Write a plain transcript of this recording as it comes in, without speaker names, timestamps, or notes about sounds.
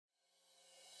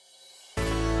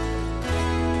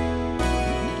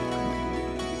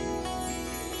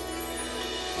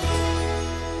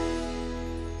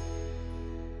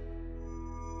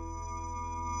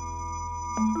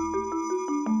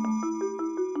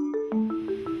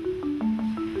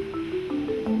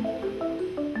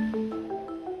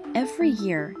Every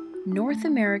year, North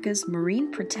America's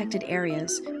marine protected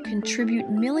areas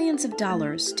contribute millions of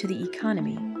dollars to the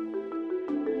economy.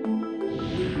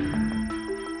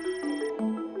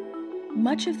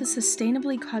 Much of the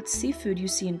sustainably caught seafood you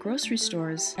see in grocery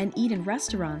stores and eat in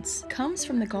restaurants comes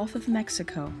from the Gulf of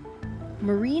Mexico.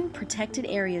 Marine protected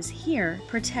areas here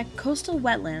protect coastal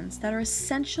wetlands that are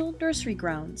essential nursery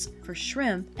grounds for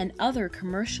shrimp and other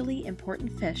commercially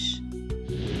important fish.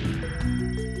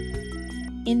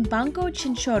 In Banco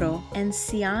Chinchorro and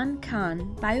Sian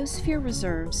Khan biosphere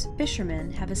reserves,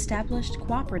 fishermen have established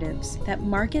cooperatives that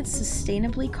market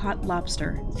sustainably caught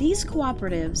lobster. These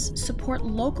cooperatives support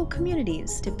local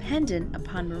communities dependent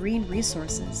upon marine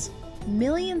resources.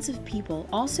 Millions of people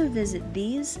also visit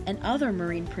these and other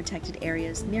marine protected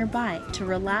areas nearby to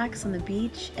relax on the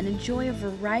beach and enjoy a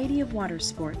variety of water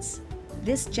sports.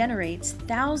 This generates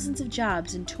thousands of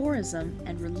jobs in tourism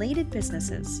and related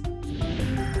businesses.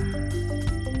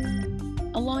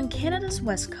 Along Canada's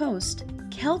west coast,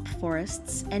 kelp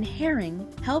forests and herring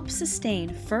help sustain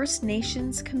First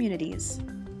Nations communities.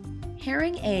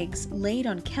 Herring eggs laid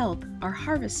on kelp are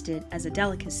harvested as a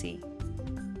delicacy.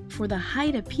 For the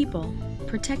Haida people,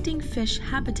 protecting fish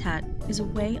habitat is a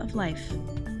way of life.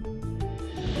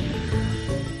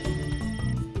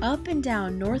 Up and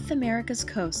down North America's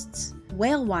coasts,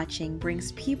 whale watching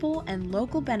brings people and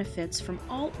local benefits from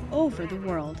all over the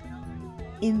world.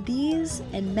 In these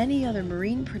and many other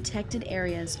marine protected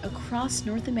areas across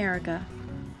North America,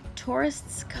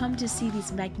 tourists come to see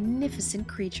these magnificent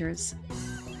creatures.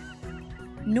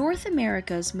 North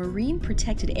America's marine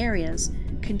protected areas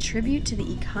contribute to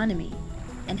the economy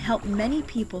and help many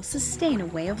people sustain a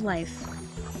way of life.